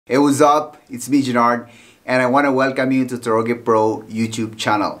Hey, what's up? It's me, Junard, and I want to welcome you to Toroge Pro YouTube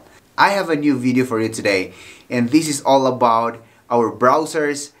channel. I have a new video for you today, and this is all about our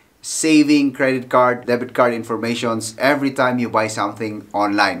browsers saving credit card, debit card informations every time you buy something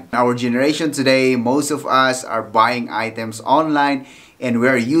online. In our generation today, most of us are buying items online, and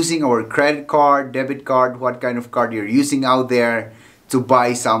we're using our credit card, debit card, what kind of card you're using out there to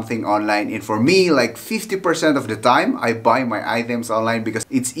buy something online. And for me, like 50% of the time, I buy my items online because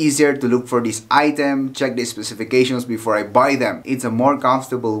it's easier to look for this item, check the specifications before I buy them. It's a more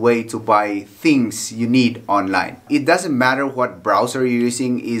comfortable way to buy things you need online. It doesn't matter what browser you're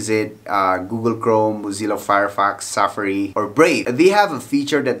using. Is it Google Chrome, Mozilla Firefox, Safari, or Brave? They have a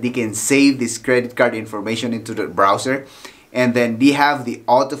feature that they can save this credit card information into the browser, and then they have the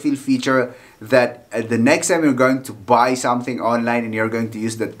autofill feature that the next time you're going to buy something online and you're going to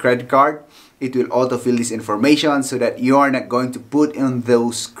use that credit card, it will autofill this information so that you are not going to put in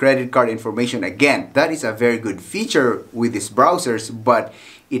those credit card information again. That is a very good feature with these browsers, but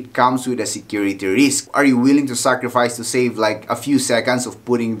it comes with a security risk. Are you willing to sacrifice to save like a few seconds of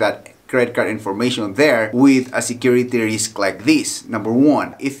putting that credit card information there with a security risk like this? Number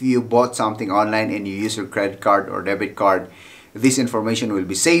one, if you bought something online and you use your credit card or debit card, this information will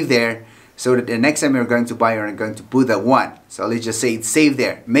be saved there, so that the next time you're going to buy, you're going to put that one. So let's just say it's saved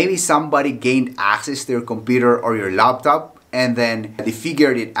there. Maybe somebody gained access to your computer or your laptop, and then they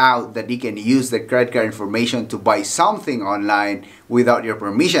figured it out that they can use the credit card information to buy something online without your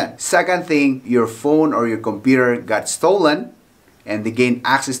permission. Second thing, your phone or your computer got stolen, and they gained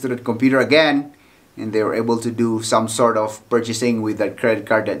access to that computer again, and they were able to do some sort of purchasing with that credit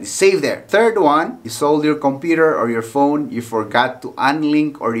card that is saved there. Third one, you sold your computer or your phone, you forgot to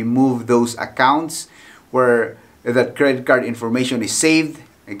unlink or remove those accounts where that credit card information is saved.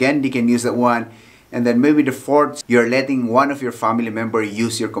 Again, they can use that one. And then maybe the fourth, you're letting one of your family member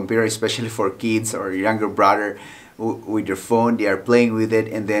use your computer, especially for kids or your younger brother, with your phone. They are playing with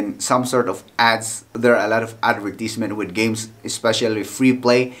it, and then some sort of ads. There are a lot of advertisement with games, especially free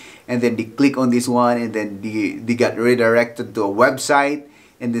play, and then they click on this one, and then they got redirected to a website,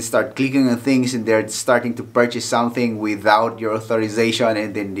 and they start clicking on things, and they're starting to purchase something without your authorization,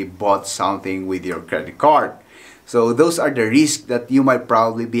 and then they bought something with your credit card. So those are the risks that you might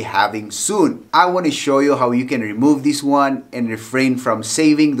probably be having soon. I want to show you how you can remove this one and refrain from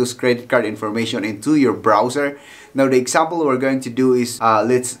saving those credit card information into your browser. Now the example we're going to do is,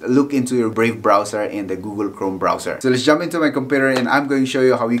 let's look into your Brave browser and the Google Chrome browser. So let's jump into my computer, and I'm going to show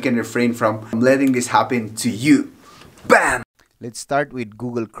you how you can refrain from letting this happen to you. Bam! Let's start with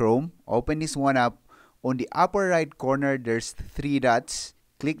Google Chrome. Open this one up. On the upper right corner, there's three dots.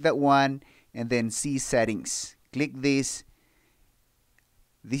 Click that one, and then see settings. Click this.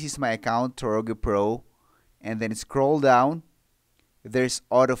 This is my account, Toroge Pro. And then scroll down. There's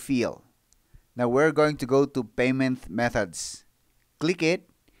autofill. Now we're going to go to payment methods. Click it,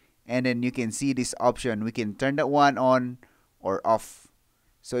 and then you can see this option. We can turn that one on or off.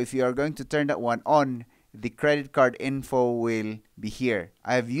 So if you are going to turn that one on, the credit card info will be here.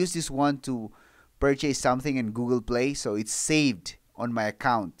 I have used this one to purchase something in Google Play, so it's saved on my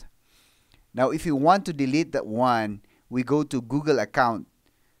account. Now, if you want to delete that one, we go to Google account.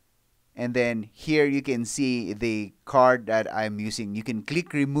 And then here you can see the card that I'm using. You can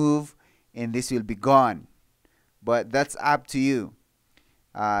click remove, and this will be gone. But that's up to you.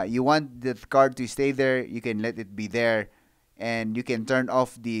 You want the card to stay there, you can let it be there. And you can turn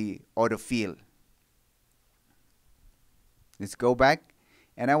off the autofill. Let's go back.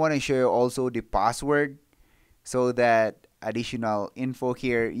 And I want to show you also the password, so that additional info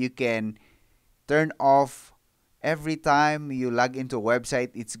here, you can turn off every time you log into a website.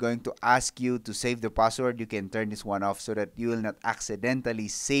 It's going to ask you to save the password. You can turn this one off so that you will not accidentally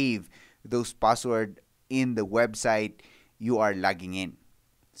save those passwords in the website you are logging in.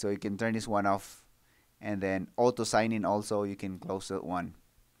 So you can turn this one off, and then auto sign in also, you can close that one.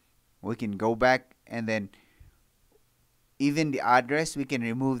 We can go back, and then even the address, we can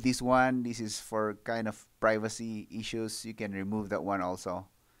remove this one. This is for kind of privacy issues. You can remove that one also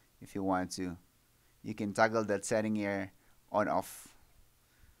if you want to. You can toggle that setting here on off.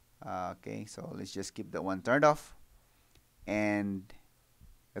 Okay, so let's just keep that one turned off. And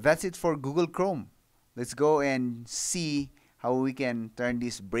that's it for Google Chrome. Let's go and see how we can turn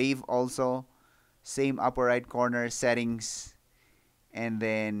this Brave also. Same upper right corner settings. And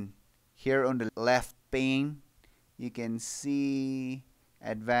then here on the left pane, you can see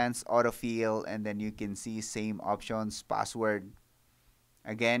advanced autofill, and then you can see same options, password.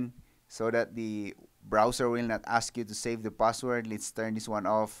 Again, so that the browser will not ask you to save the password, let's turn this one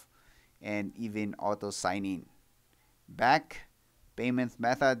off, and even auto sign in. Back, Payment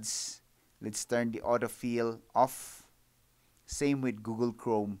methods. Let's turn the autofill off. Same with Google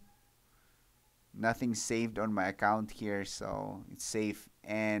Chrome. Nothing saved on my account here, so it's safe.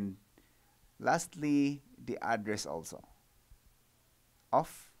 And lastly, the address also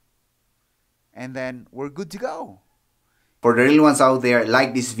off. And then we're good to go. For the real ones out there,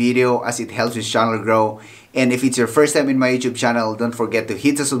 like this video as it helps this channel grow. And if it's your first time in my YouTube channel, don't forget to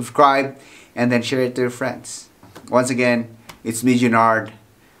hit the subscribe and then share it to your friends. Once again, it's me, Junard.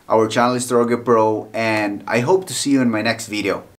 Our channel is Toroge Pro, and I hope to see you in my next video.